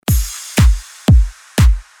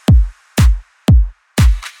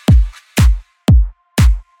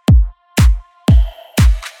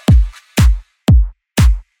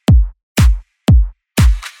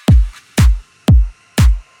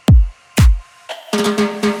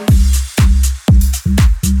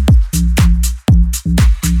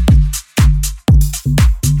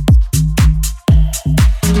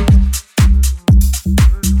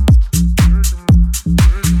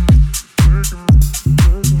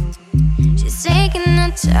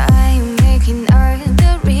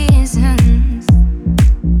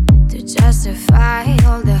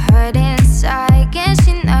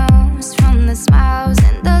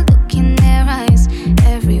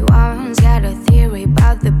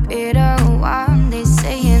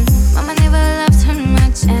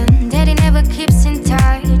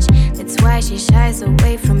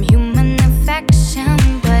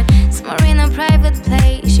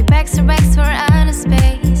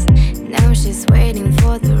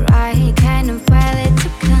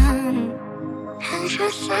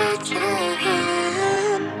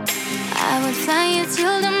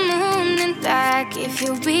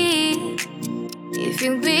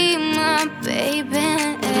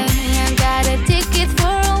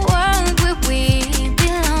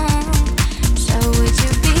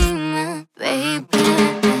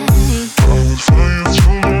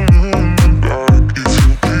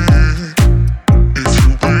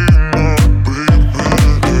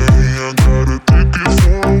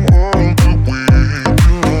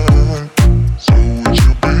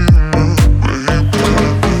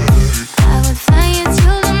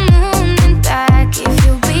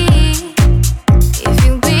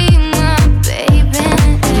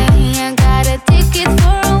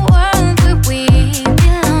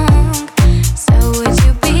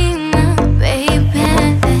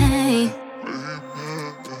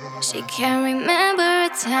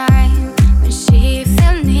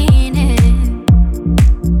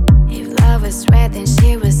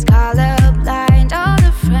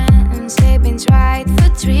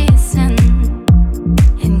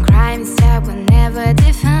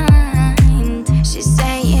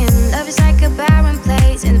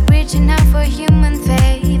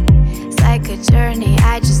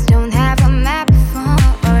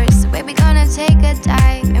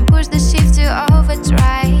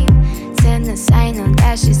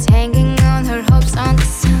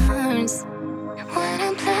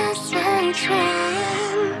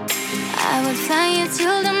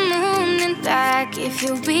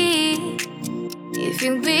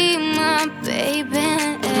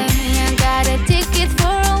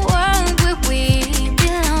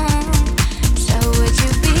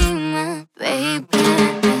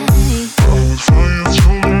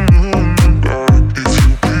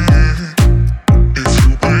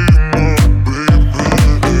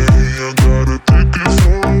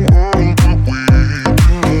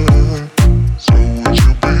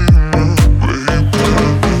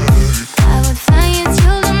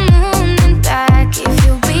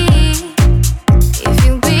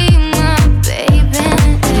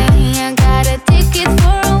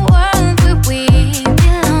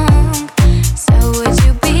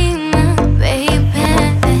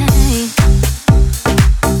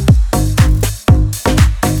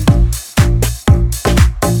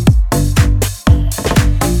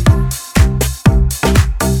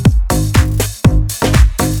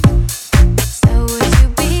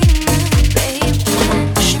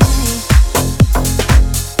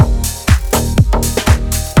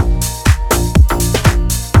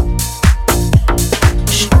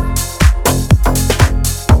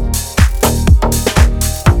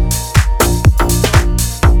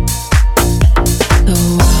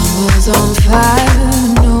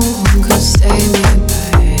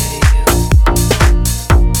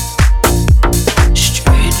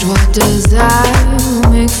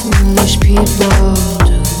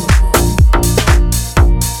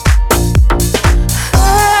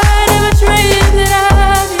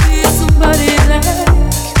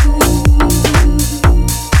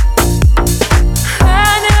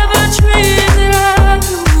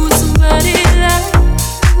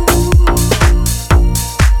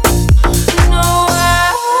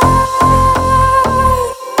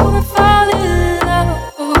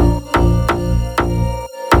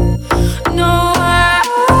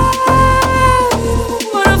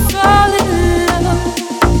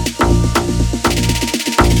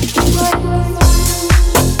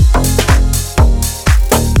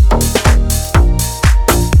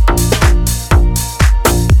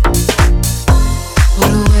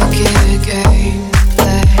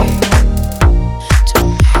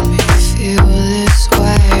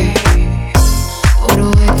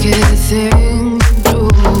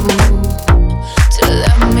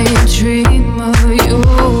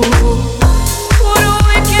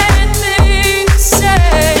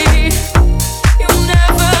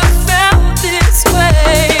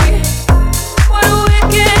What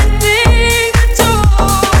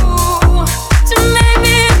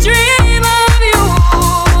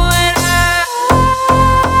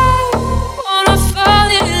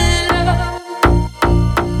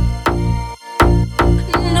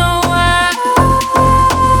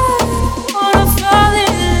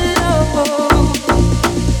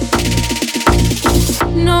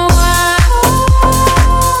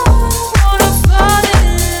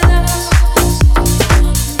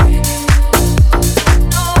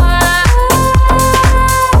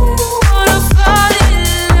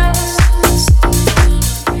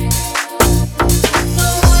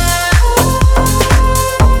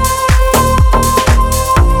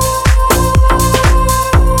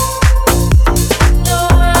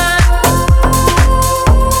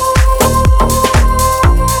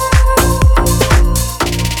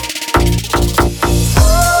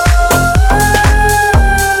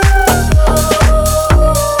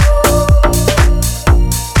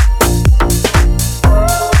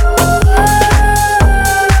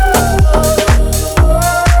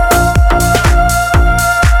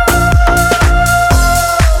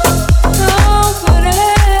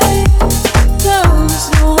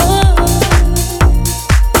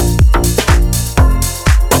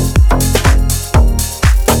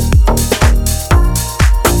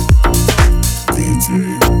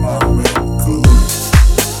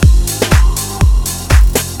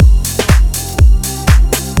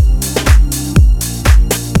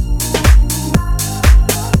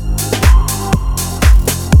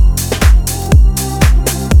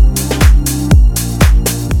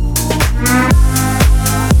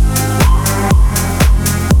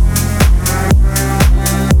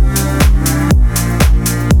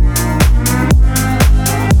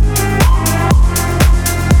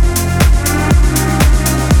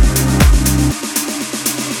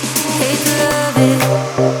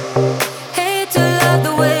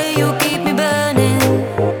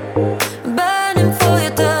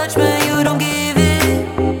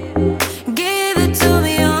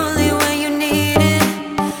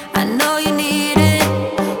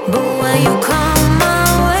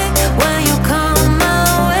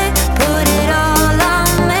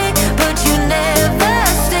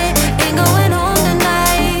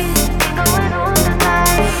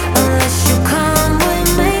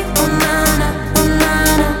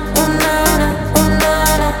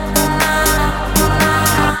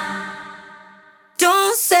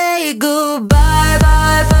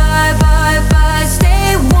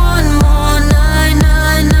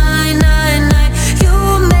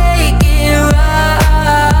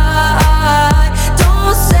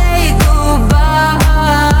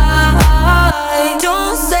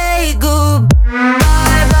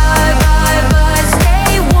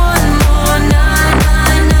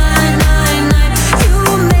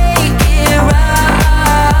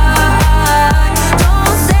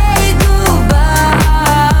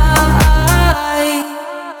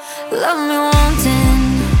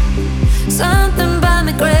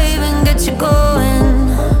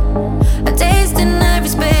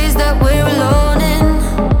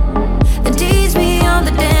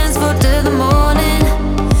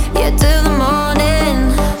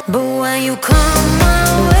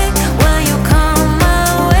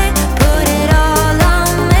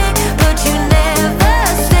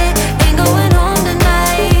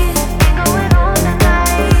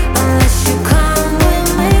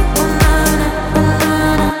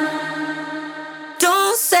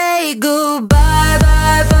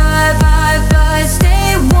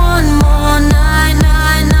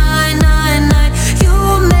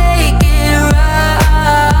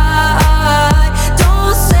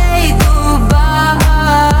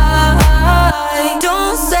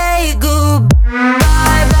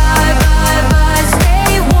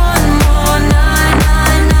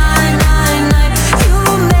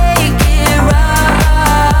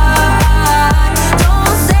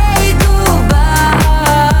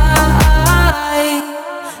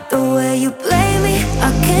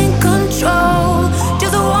can't control.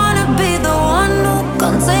 Just wanna be the one who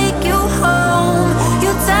can take you home.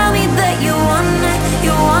 You tell me that you want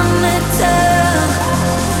it too,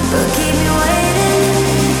 but keep me waiting.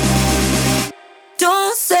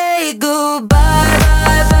 Don't say goodbye,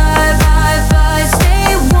 bye, bye, bye, bye. Stay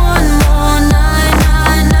one more night,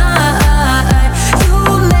 night, night. You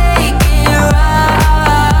make it right.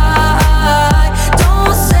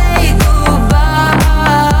 Don't say goodbye.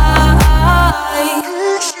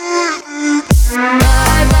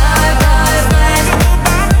 Bye, bye, bye, bye.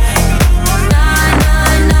 Night,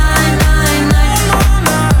 night, night, night, night.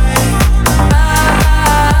 Bye.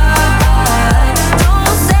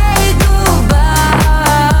 Don't say goodbye.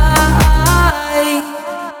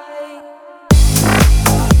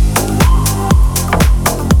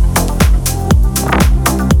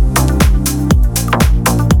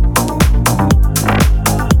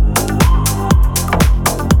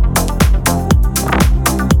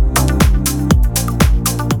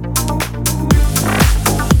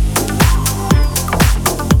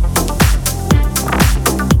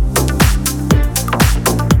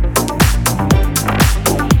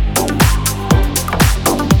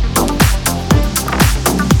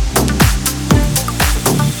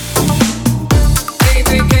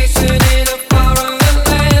 Vacation in a foreign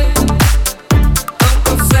land.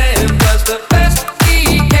 Uncle Sam does the best he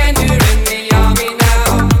can. You're in the army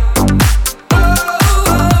now.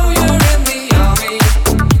 Oh, you're in the army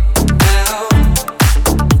now.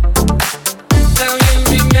 Now you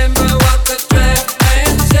remember what the draft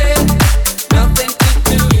man said. Nothing to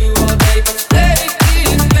do all day but stay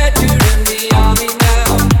in bed. You're in the army now.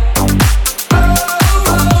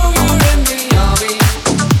 Oh, you're in the army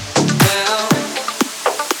now.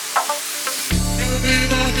 You'll be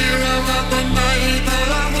the hero of the night that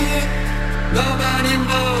I hear. Nobody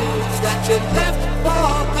knows that you left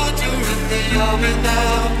for good. You're in the army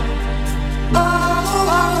now. Oh,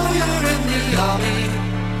 you're in the army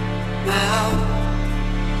now.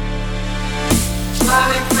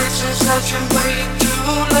 Smiling faces as you wait to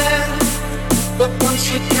land. But once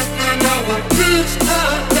you get there, no one gives a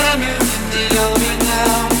damn. You're in the army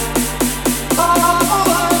now. Oh,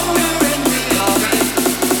 you're in the army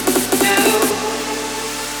now.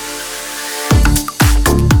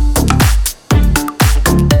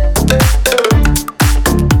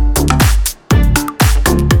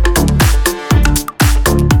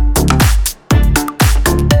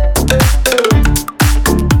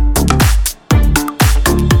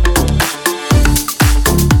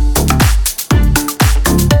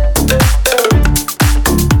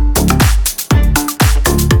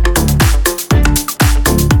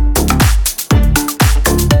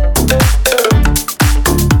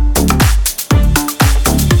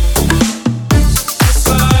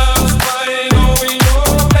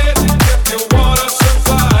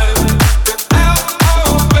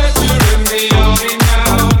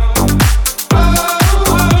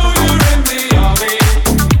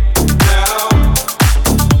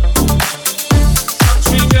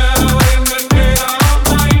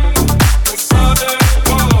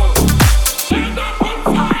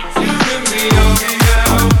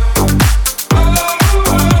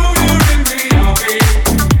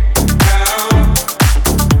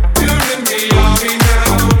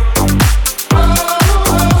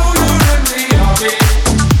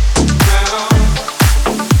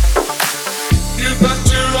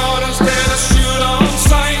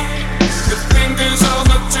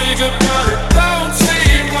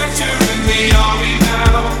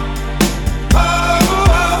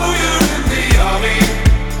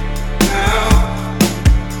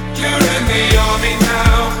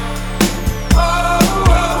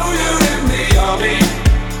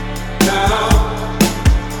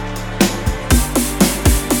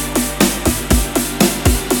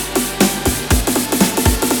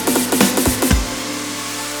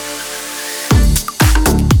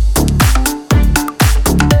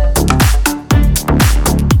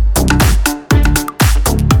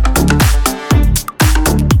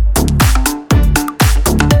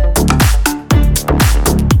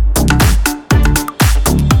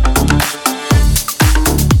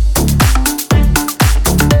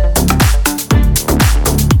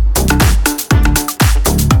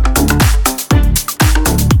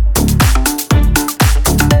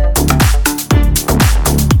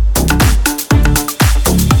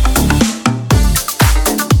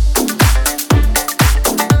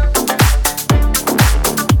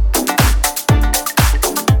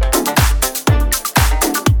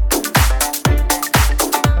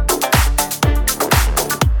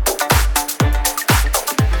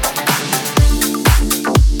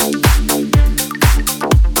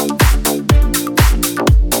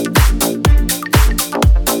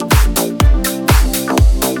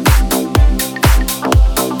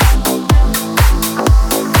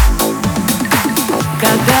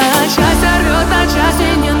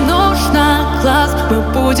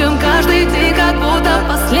 будем каждый день как будто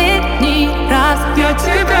последний раз. Я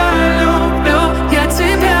тебя люблю, я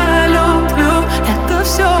тебя люблю. Это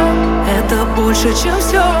все, это больше, чем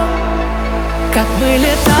все. Как мы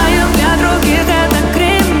летаем для других, это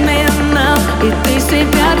криминал. И ты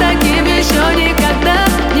себя таким еще никогда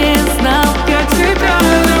не знал. Я тебя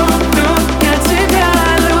люблю, я тебя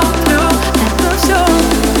люблю. Это все,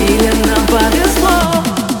 или нам повезло?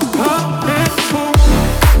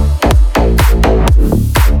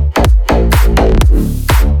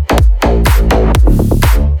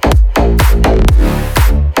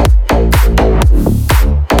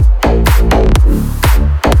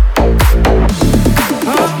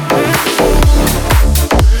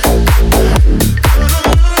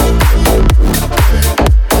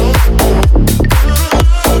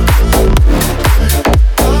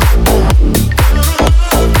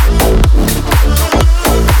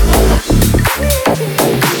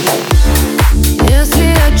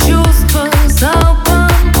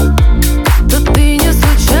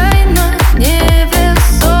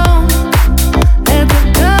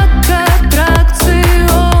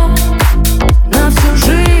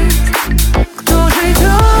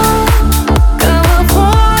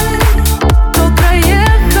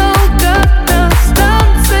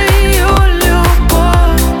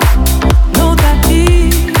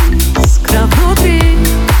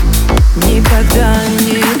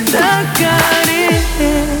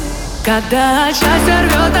 Когда счастье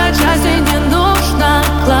рвет, от счастья не нужно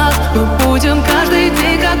глаз. Мы будем каждый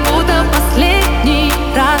день как будто последний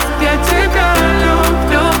раз. Я тебя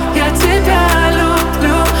люблю, я тебя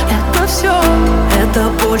люблю. Это все, это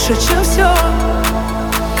больше, чем все.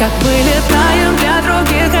 Как мы летаем для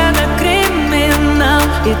других, это криминал.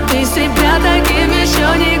 И ты себя таким еще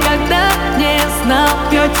никогда не знал.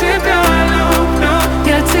 Я тебя люблю,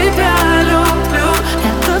 я тебя люблю.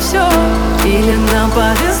 Это все, или нам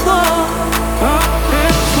повезло?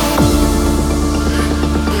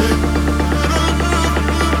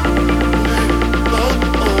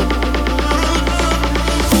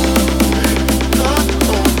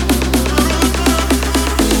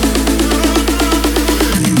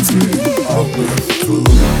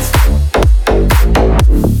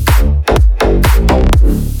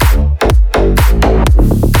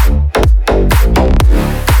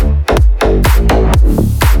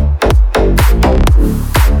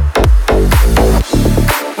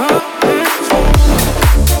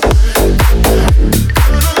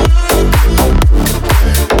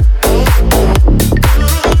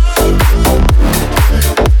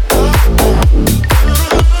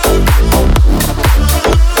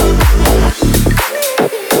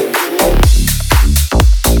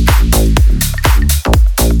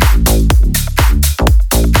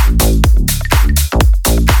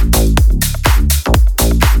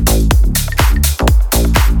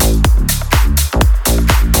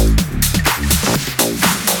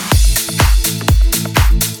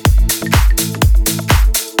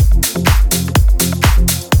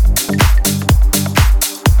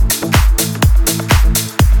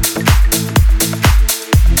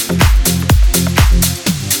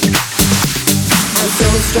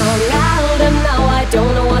 Strung out and now I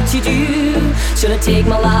don't know what to do. Should I take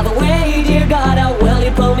my love away? Dear God, how will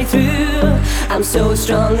you pull me through? I'm so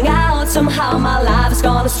strung out, somehow my life has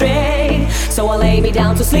gone astray. So I lay me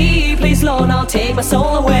down to sleep, please Lord, now take my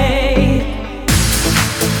soul away.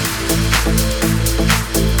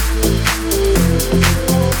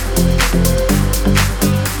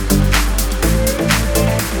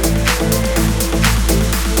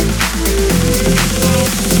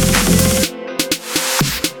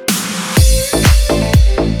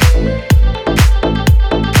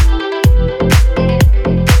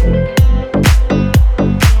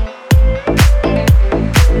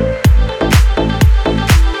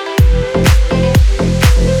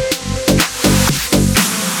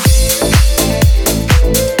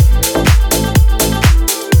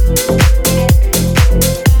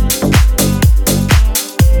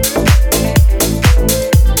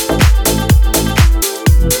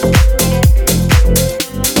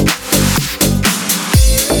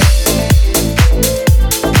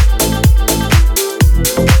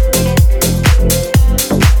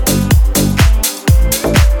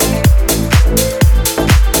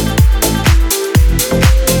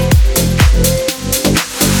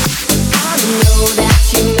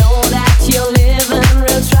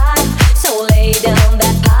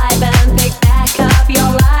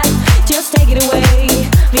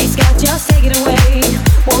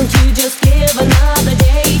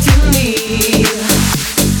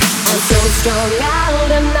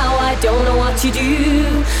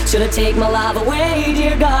 Should I take my life away?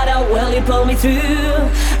 Dear God, how will you pull me through?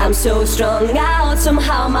 I'm so strung out,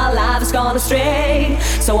 somehow my life has gone astray.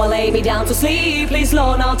 So I lay me down to sleep, please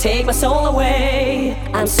Lord, now take my soul away.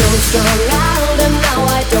 I'm so strung out and now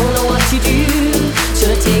I don't know what to do.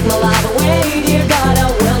 Should I take my life away, dear God, how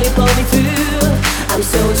will you pull me through? I'm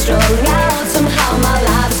so strung out, somehow my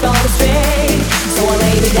life has gone astray. So I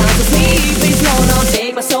lay me down to sleep, please Lord, now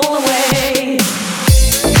take my soul away.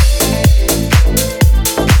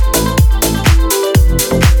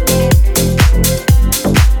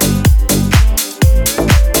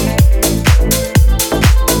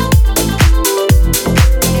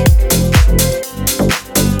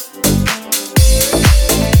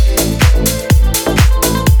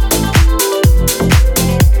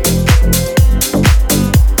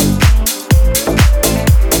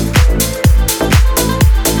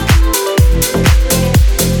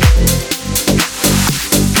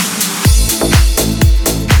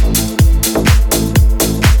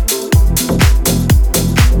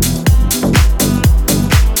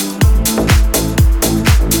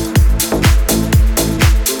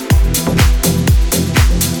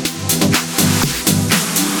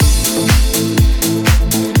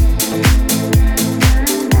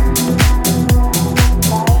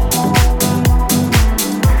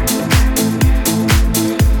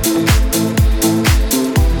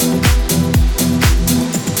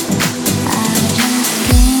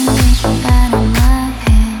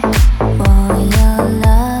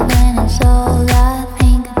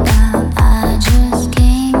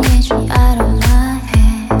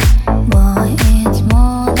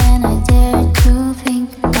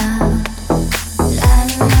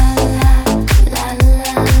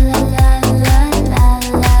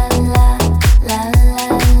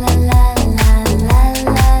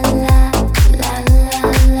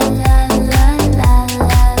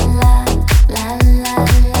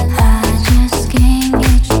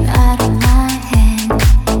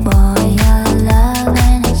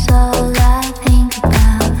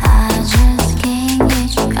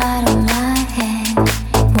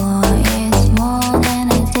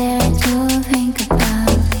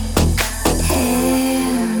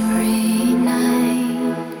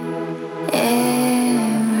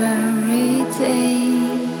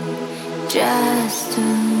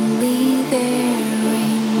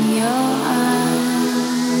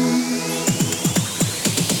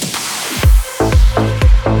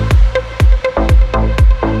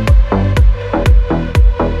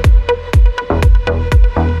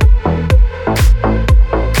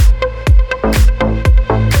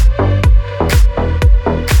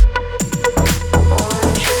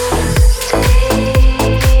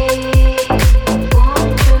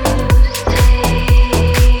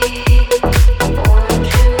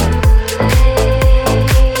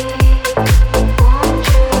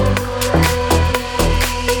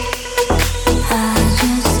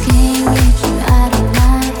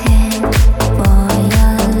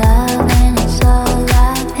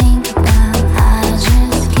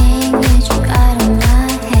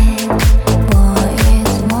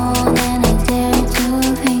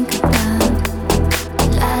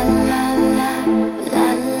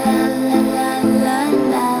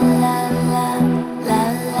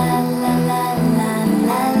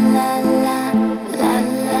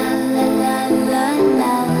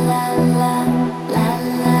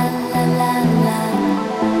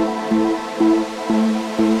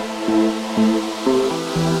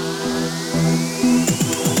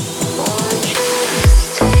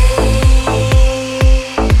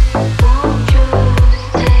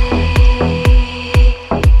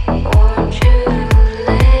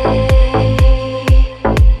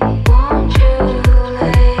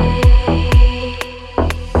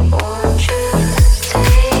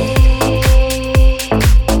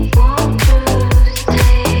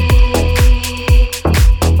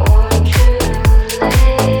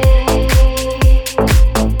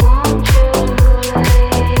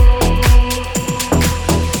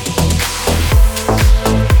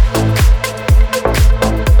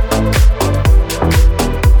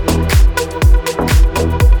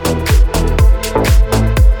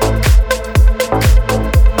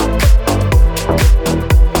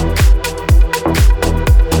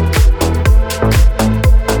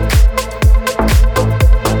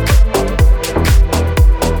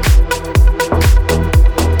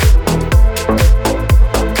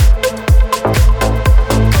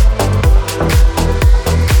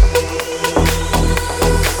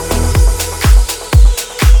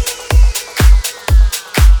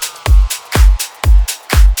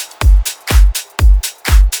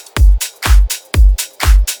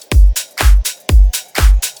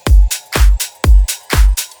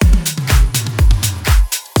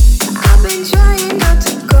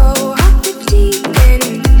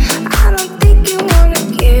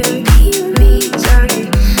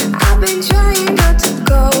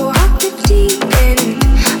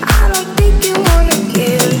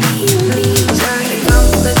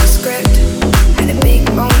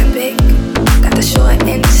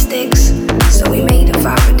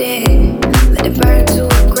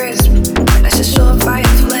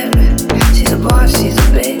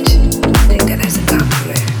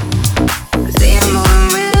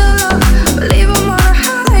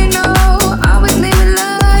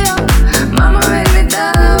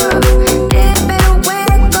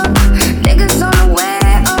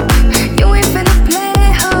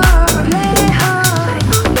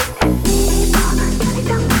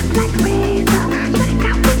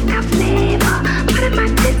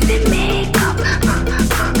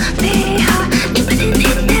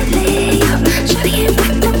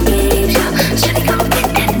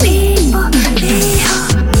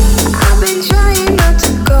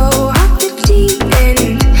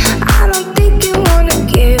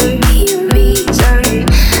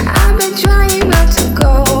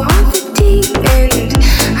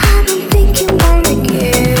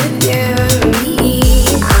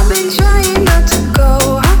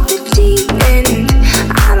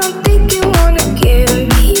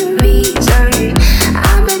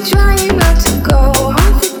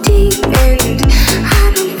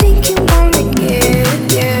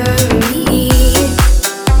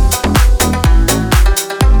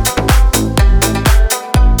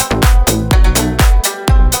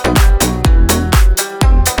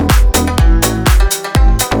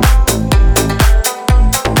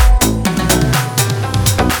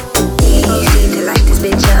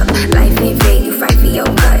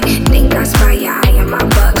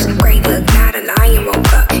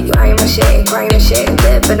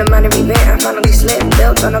 slip,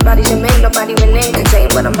 built on nobody should make, nobody rename, contain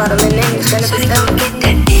what I'm bottling in. It's gonna be done. Get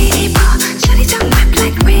that paper, shawty tongue whip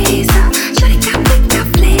like razor, shawty got big got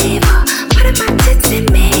flavor, part of my tits and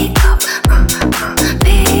makeup.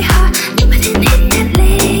 Pay her, dip it and hit that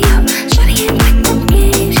layup. Shawty ain't like no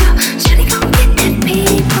games, yeah. Shawty gon' get that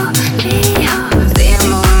paper, pay her. Say I'm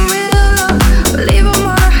moving real low, believe I'm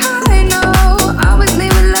on a high note. Always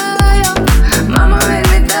leave it loyal, mama raised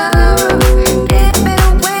me thorough. It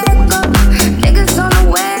better wake up, niggas on the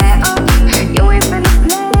way up. You ain't finna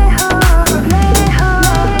play her, play her.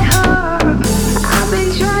 I've been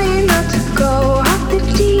trying not to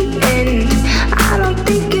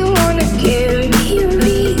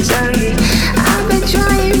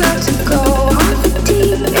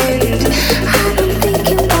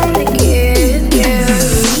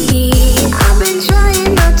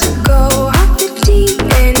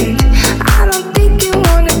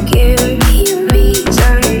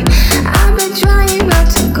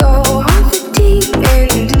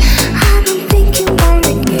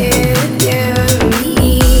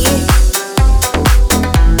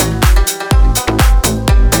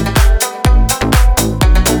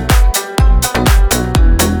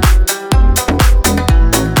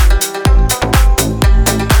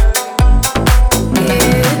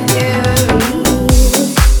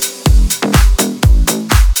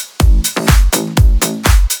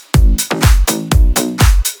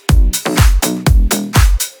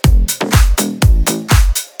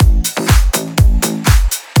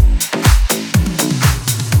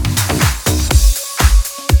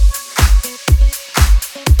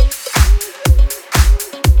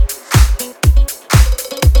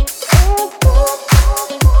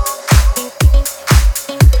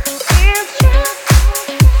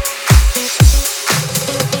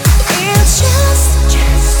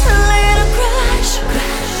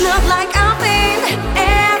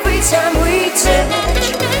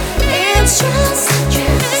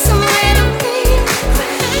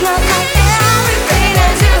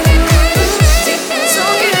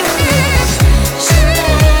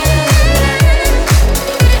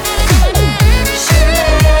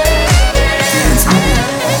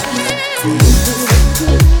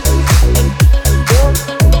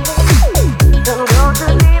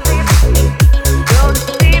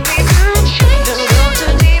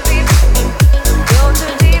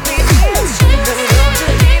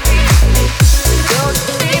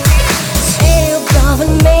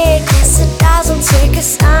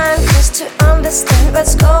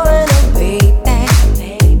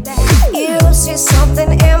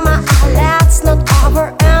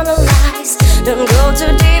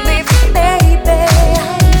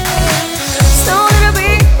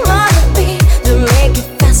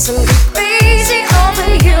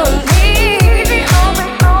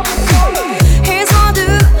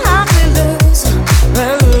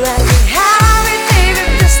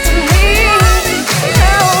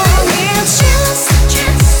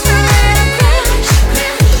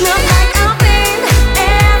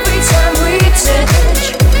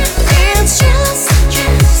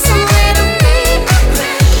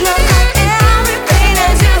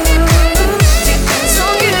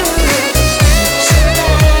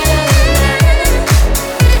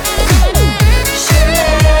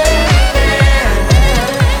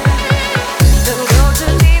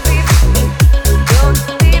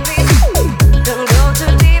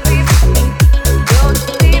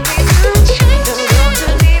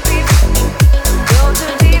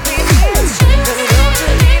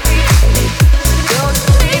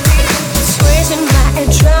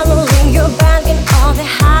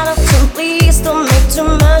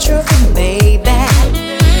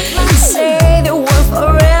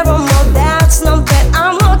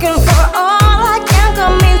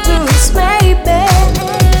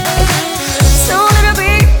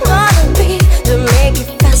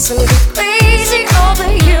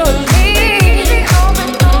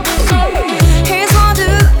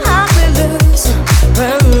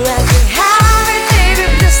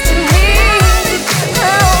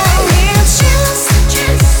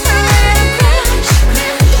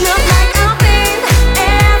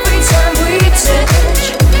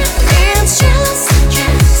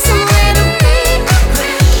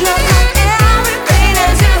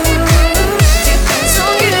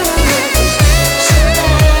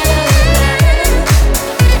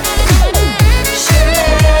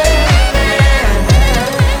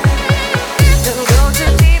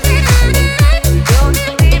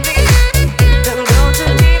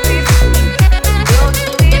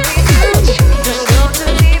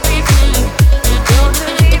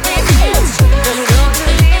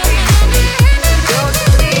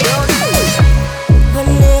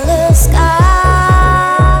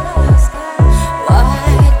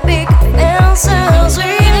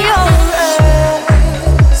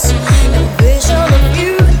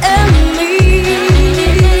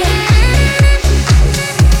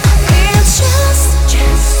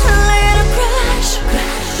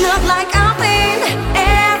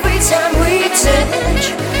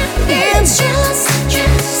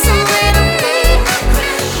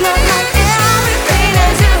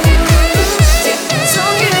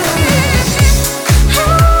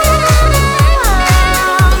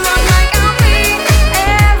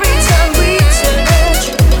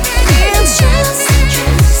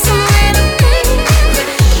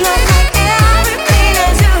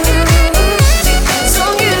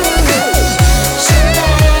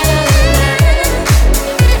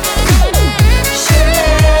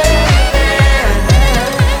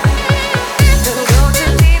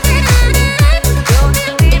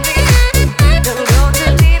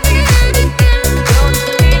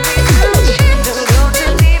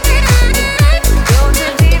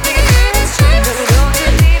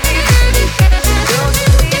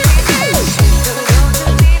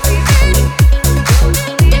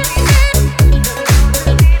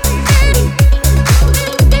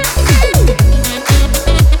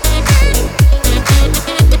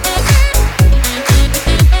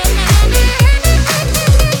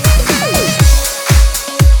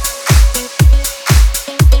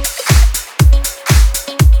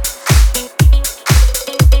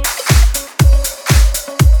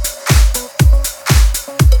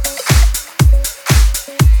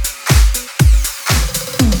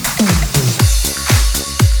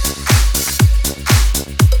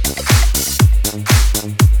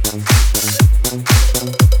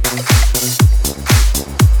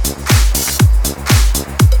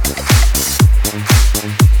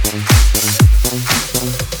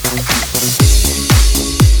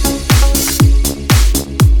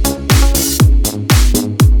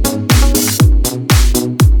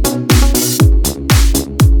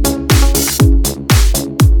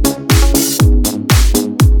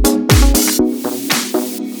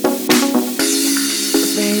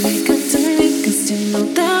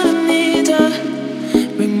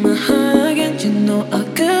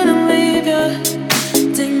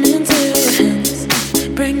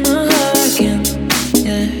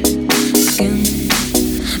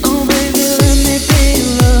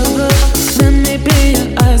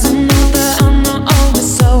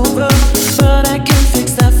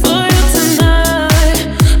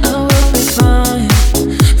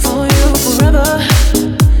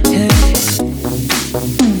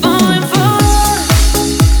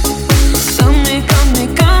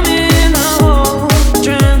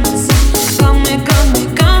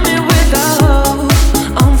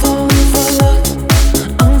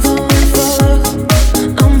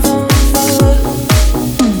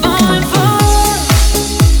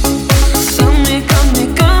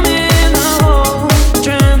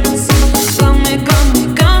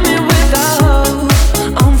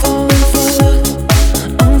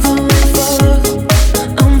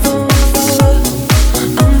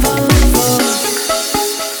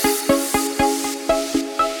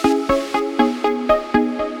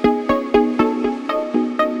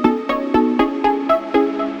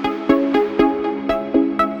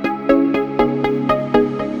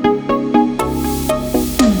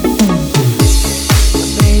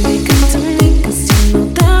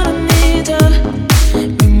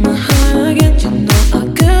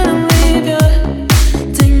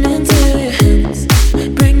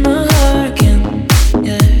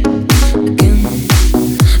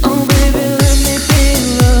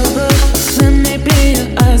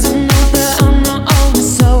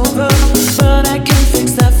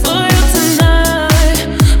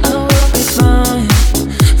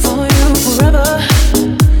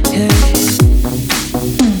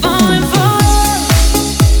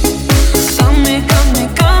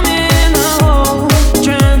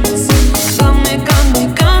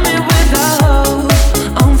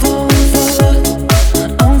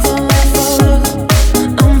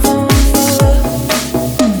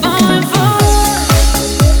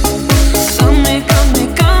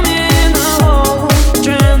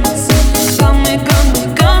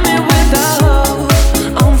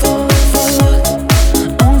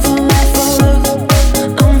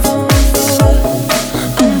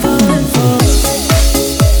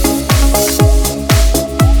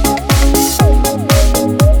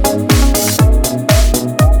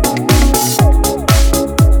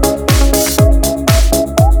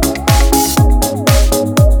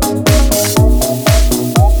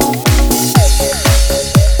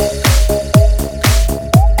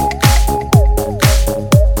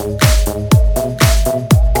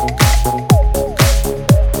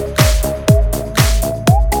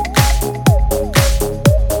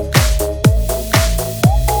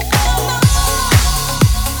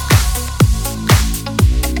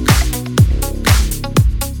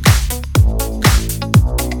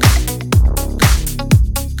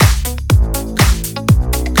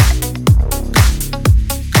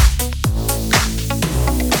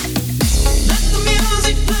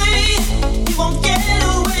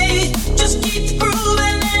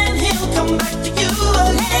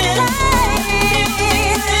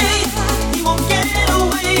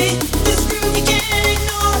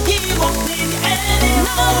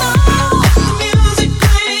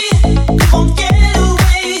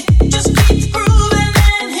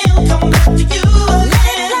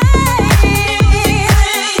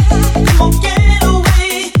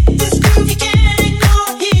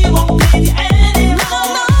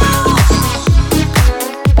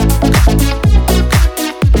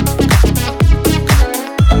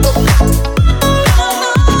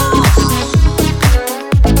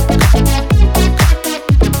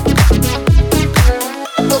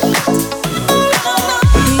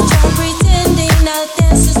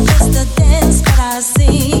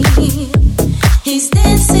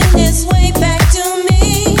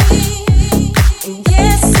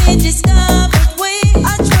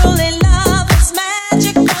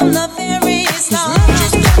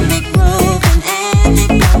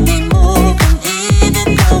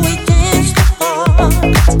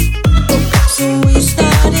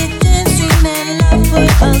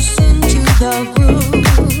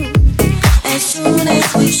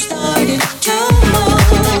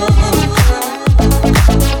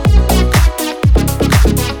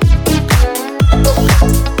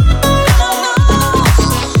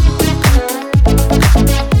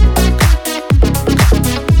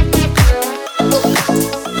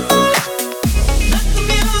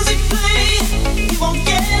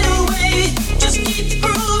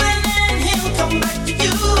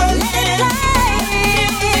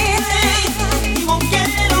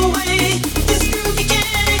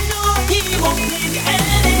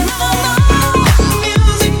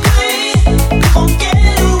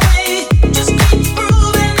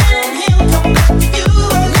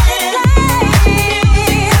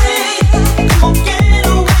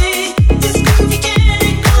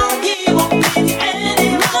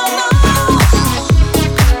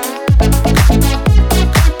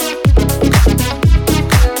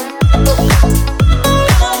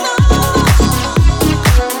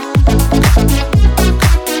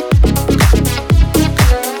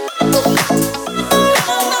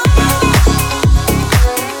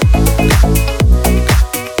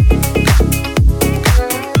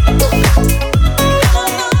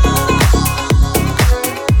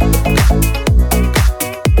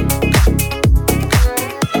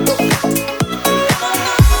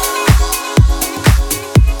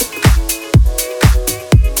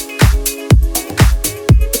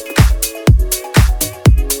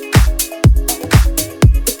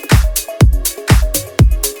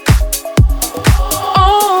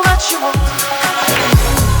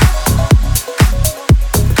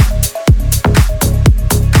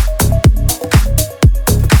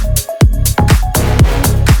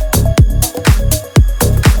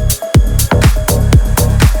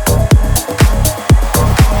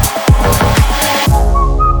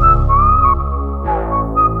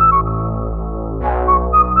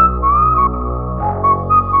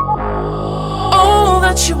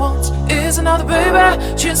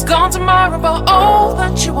She's gone tomorrow, but all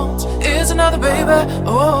that she wants is another baby.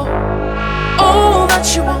 Oh, all that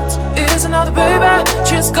she wants is another baby.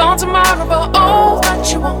 She's gone tomorrow, but all that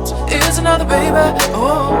she wants is another baby.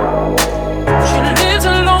 Oh, she lives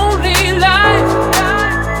a lonely life.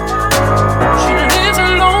 She lives a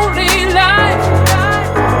lonely life.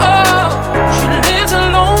 Oh, she lives a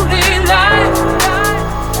lonely life.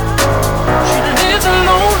 She lives a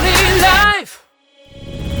lonely life.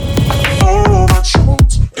 All that she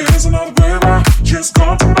wants is another baby. She's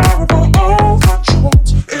gone tomorrow, but all that she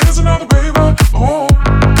wants is another baby. Oh,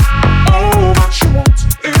 all that she wants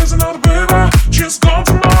is another baby. She's gone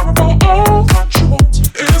tomorrow, but all that she wants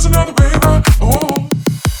is another baby. Oh,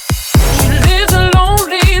 she lives a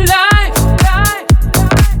lonely life.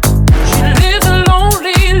 She lives a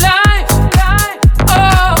lonely life.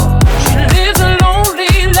 Oh, she lives a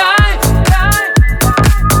lonely life.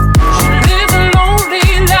 She lives a lonely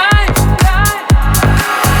life.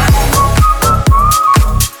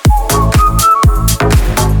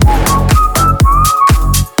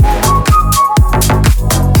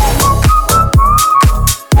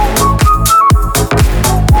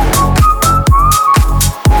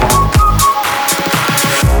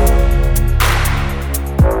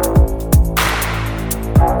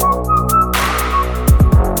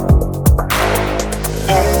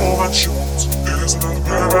 all that she wants is another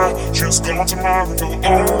baby. She's gone tomorrow, but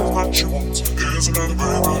all that she wants is another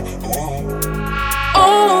baby. Oh.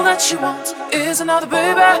 All that she wants is another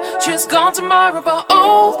baby. She's gone tomorrow, but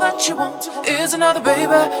all that she wants is another baby.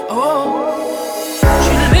 Oh,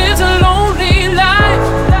 she lives a lonely life.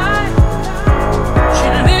 She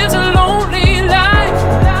lives a lonely life.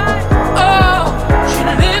 Oh, she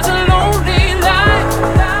lives a lonely life.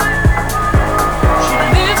 She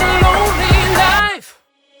lives a lonely life.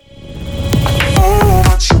 All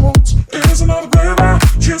that she wants is another baby.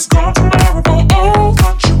 She's gone tomorrow, but all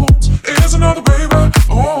that she wants is another baby.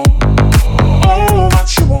 Oh, all that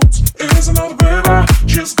she wants is another baby.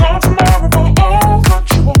 She's gone tomorrow, but all that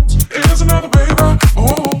she wants is another baby.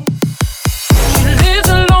 Oh, She lives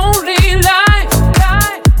a lonely life.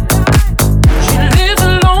 She lives a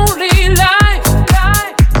lonely life.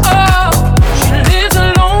 Oh, she lives a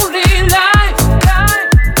lonely life.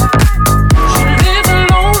 She lives a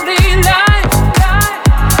lonely life.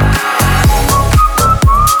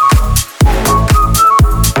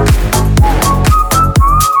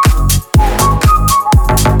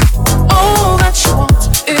 All that she wants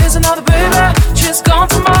is another baby. She's gone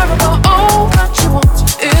tomorrow, but all that she wants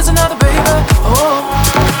is another baby. Oh.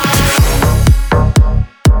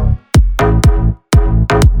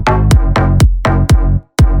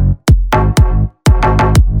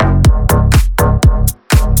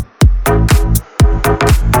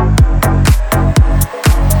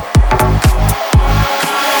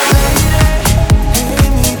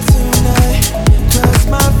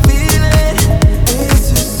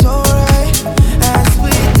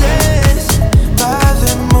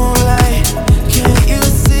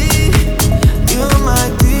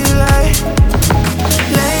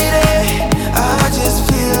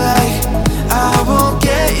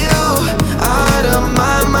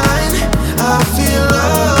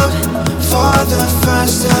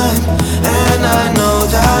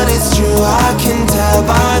 I can tell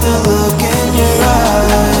by the look in your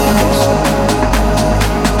eyes.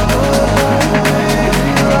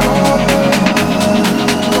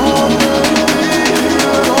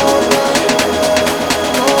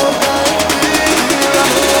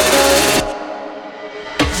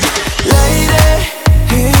 Lady,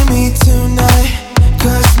 hear me tonight,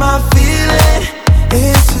 'cause my feeling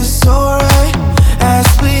is just alright as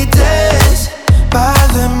we dance by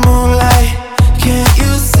the moonlight. Can't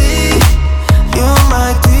you see you're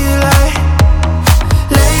my delight?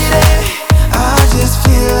 Lady, I just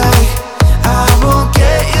feel like I won't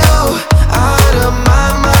get you out of my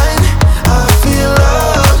mind. I feel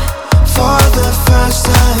loved for the first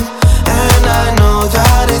time, and I know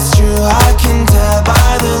that it's true. I can tell by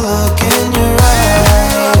the look in your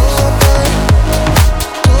eyes.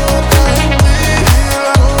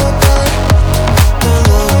 The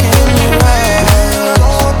look in your eyes.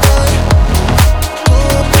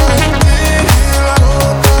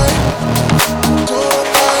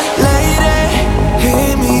 Lady,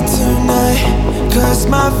 hear me tonight, 'cause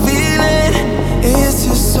my feeling is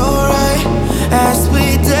just alright as we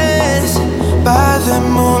dance by the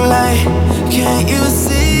moonlight. Can't you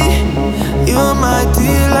see you're my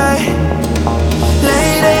delight?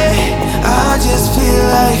 Lady, I just feel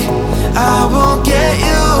like I won't get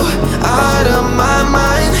you out of my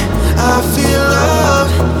mind. I feel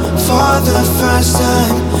loved for the first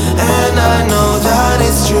time, and I know that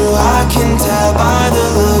it's true. I can tell by the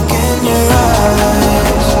look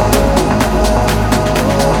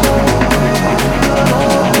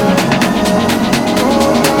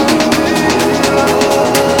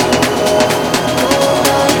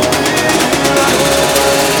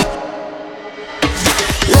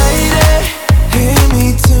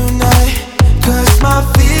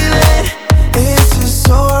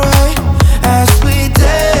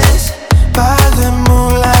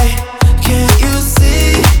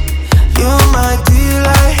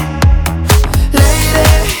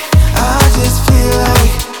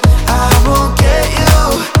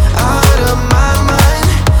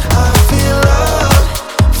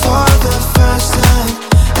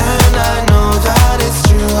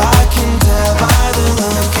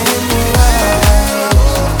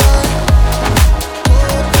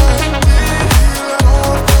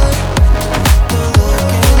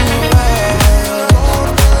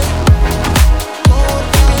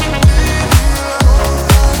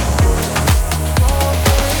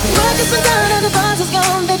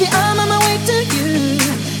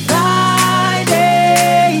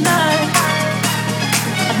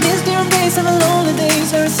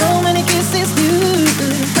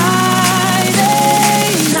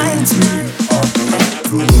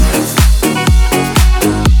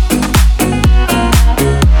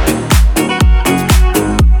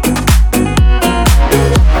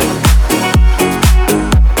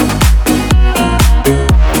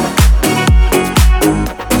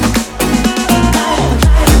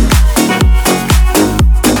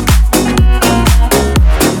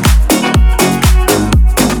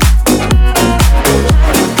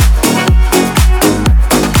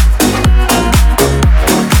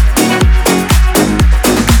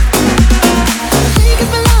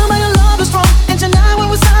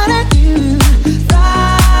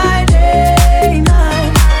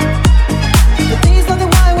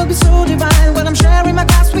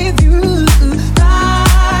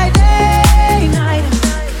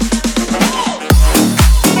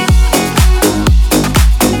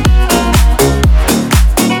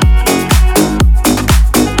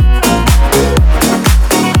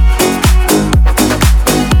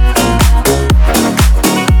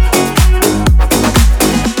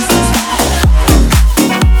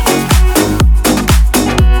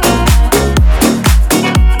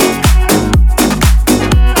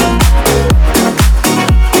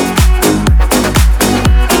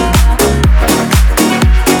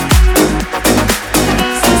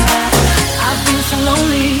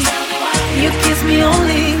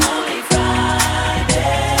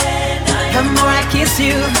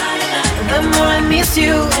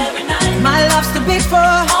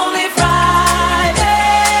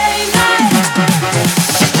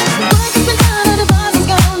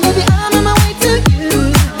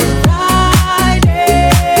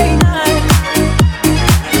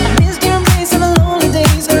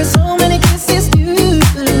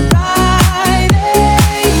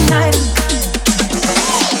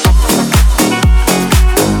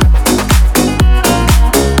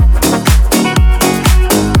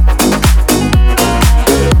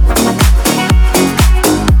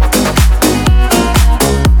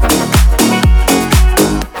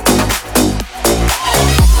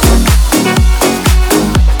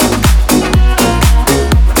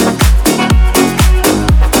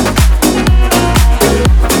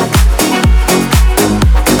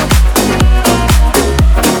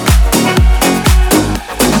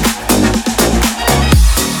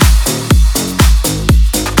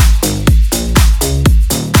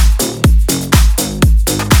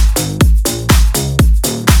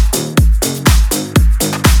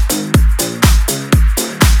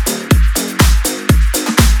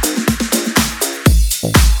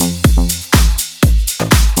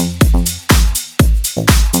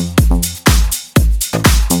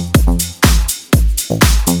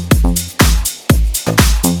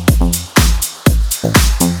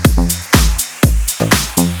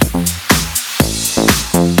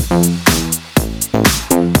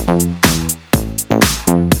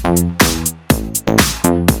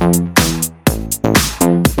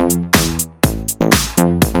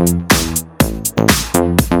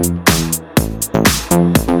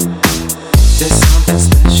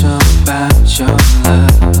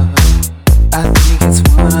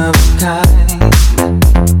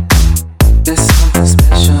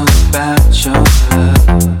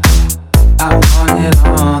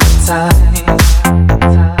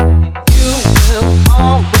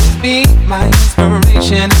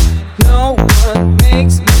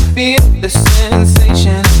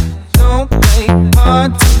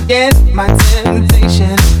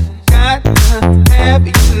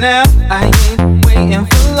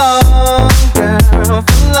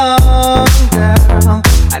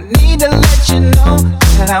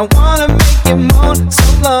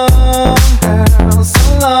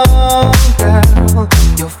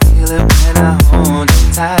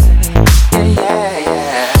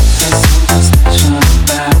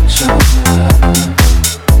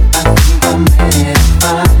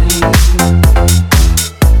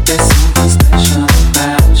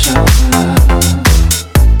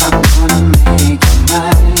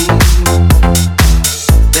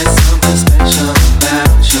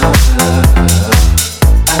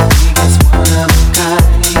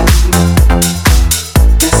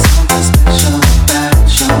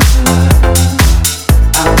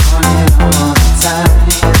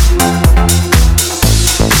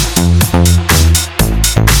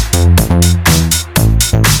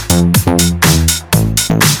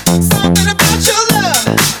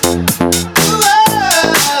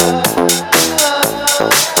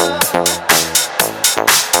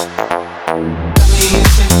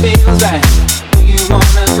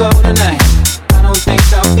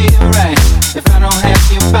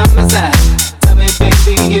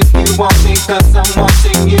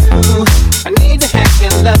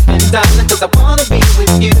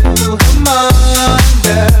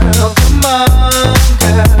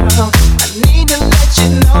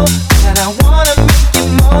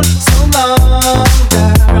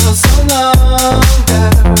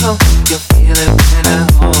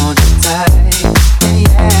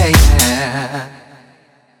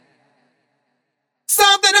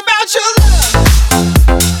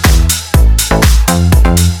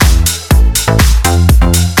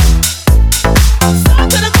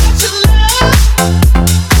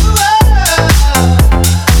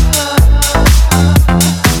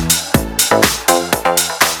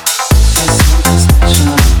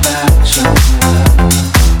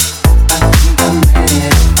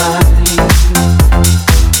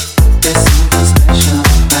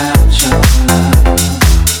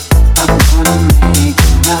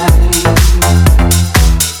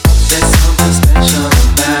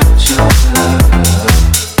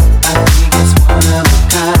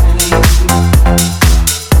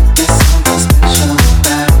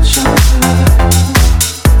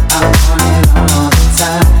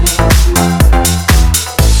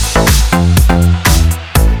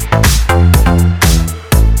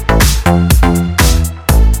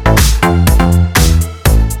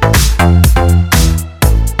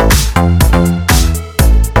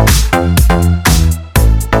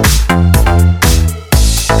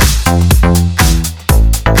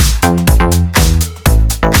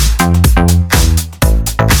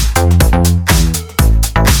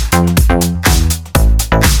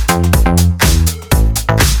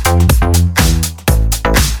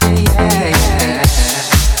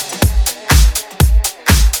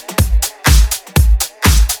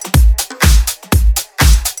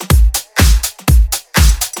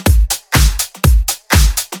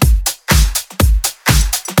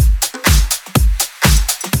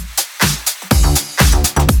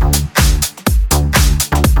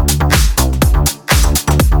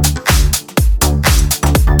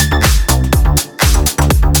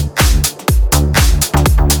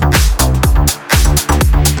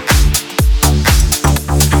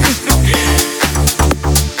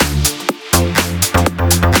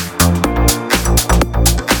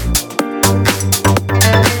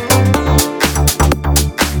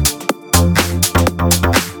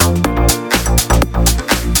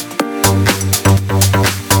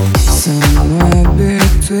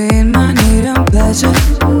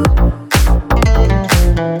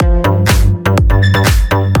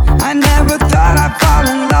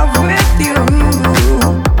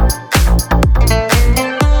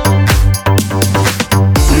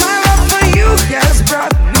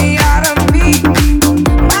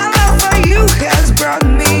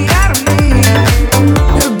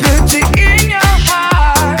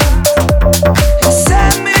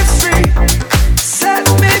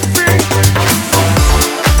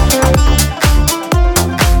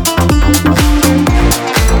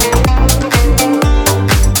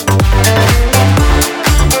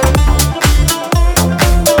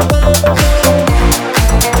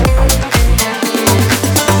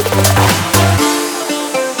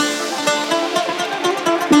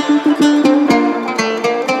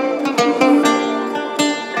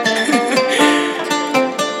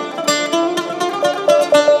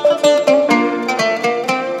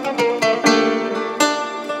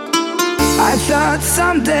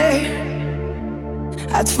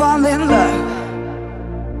fall in love.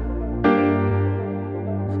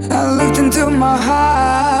 I looked into my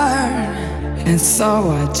heart and saw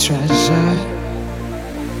what treasure.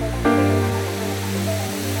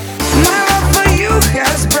 My love for you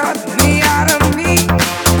has brought me out of me.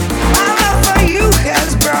 My love for you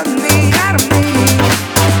has brought me out of me.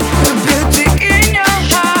 The beauty in your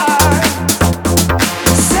heart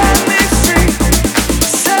set me free,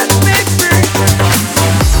 set me free.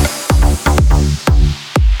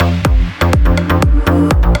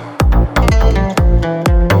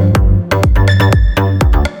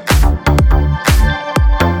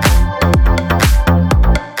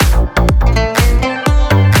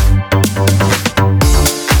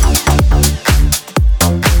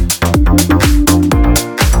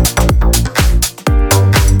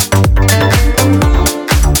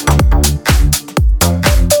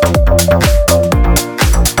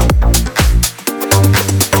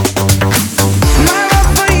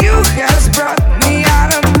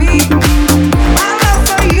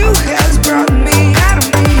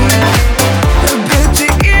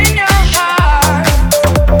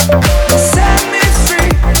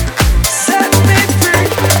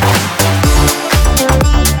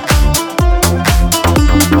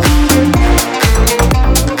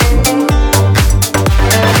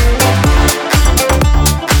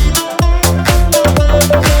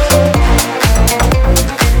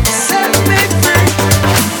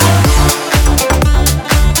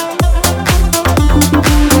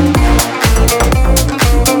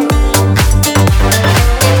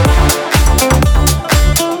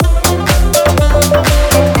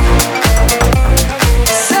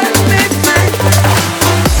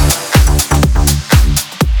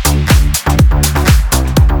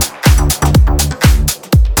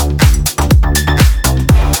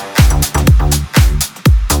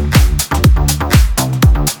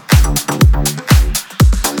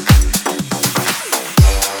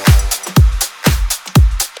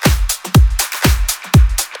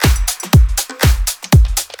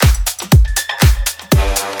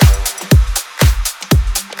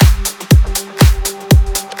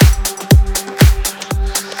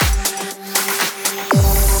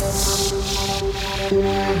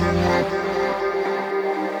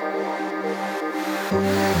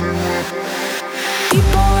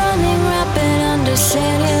 People running rapid under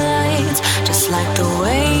city lights, just like the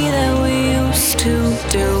way that we used to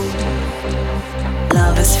do.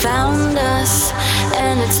 Love has found us,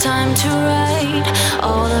 and it's time to right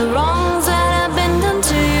all the wrongs that have been done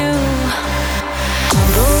to you. All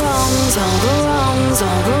the wrongs, all the wrongs,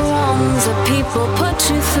 all the wrongs that people put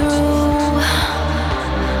you through.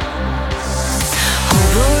 All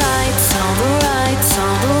the rights, all the rights,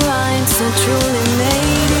 all the rights that truly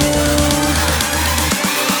made you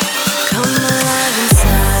come alive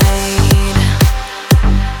inside.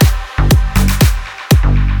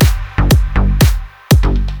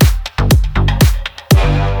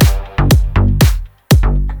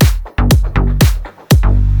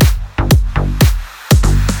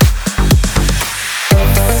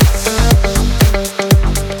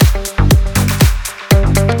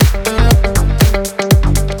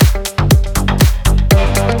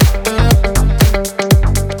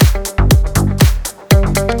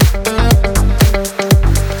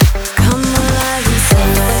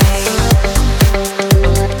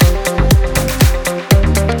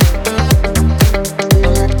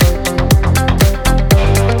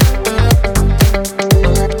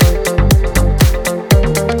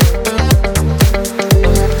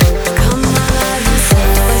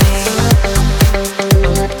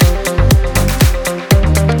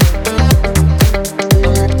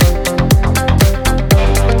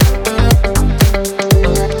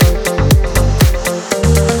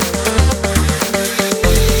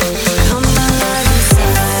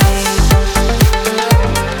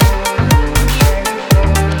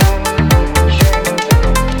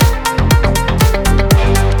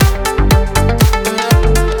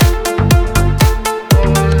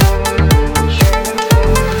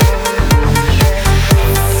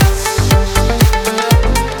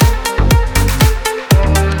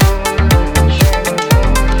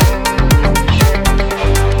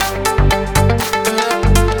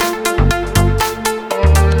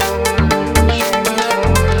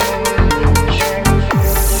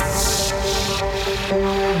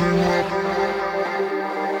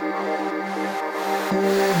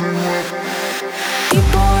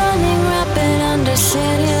 People running rapid under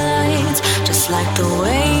city lights, just like the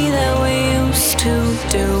way that we used to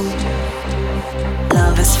do.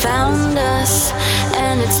 Love has found us,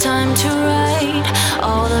 and it's time to right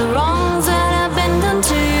all the wrongs that have been done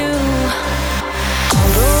to you. All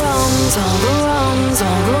the wrongs, all the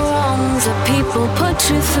wrongs that people put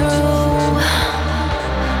you through.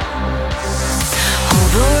 All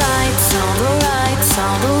the rights, all the rights,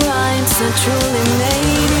 all the rights that truly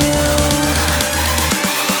made you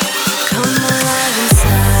come alive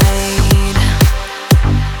inside.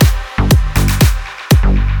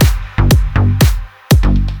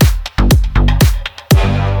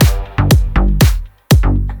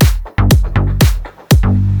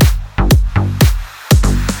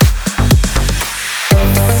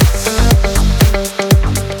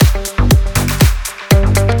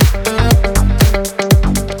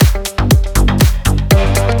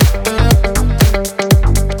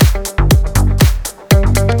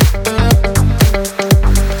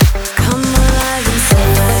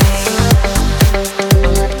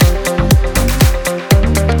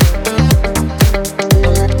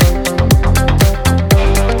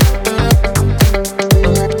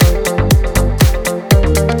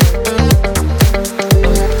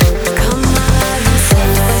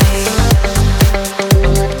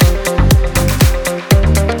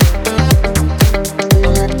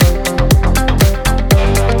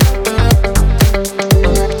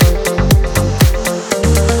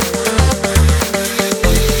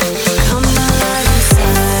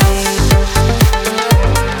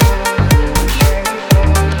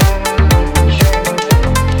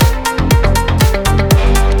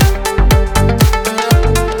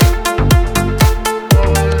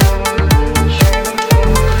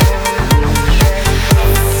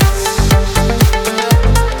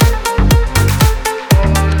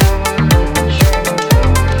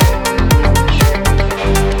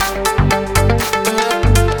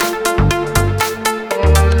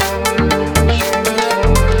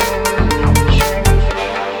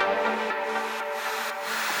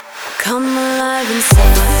 Come alive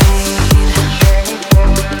inside.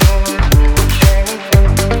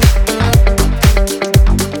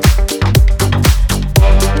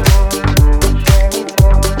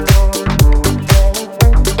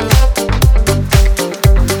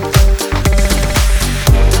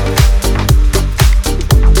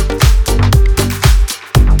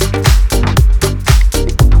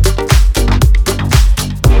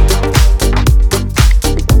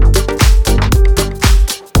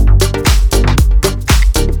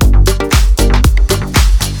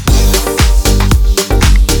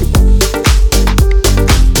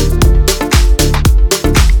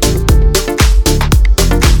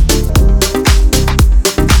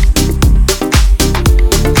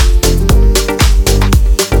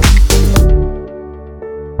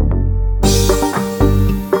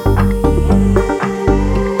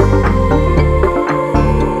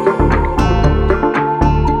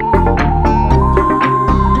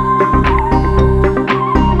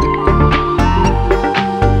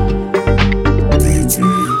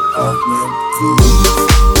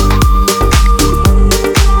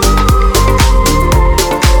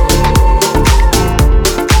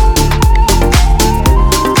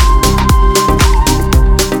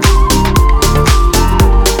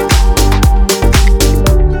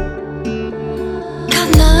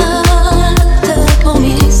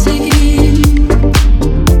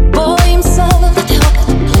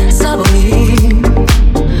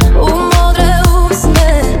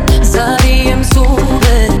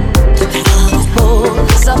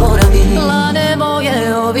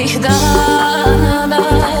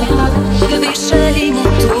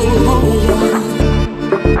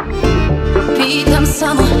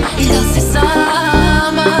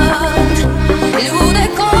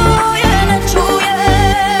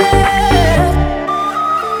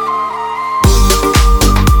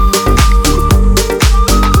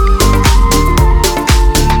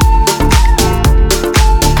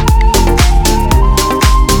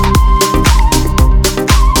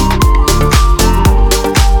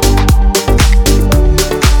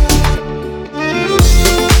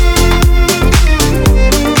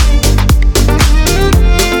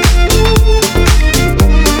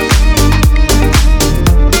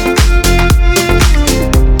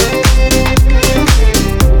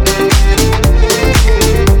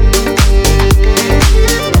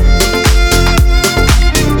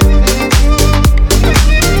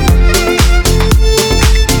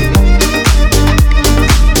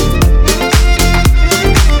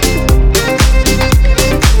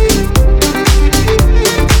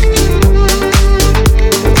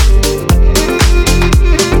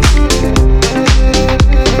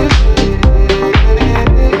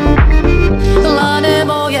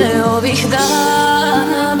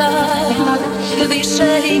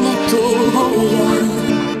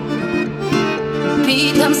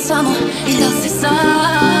 Pitam samo i da si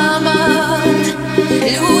sama.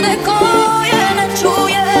 Люди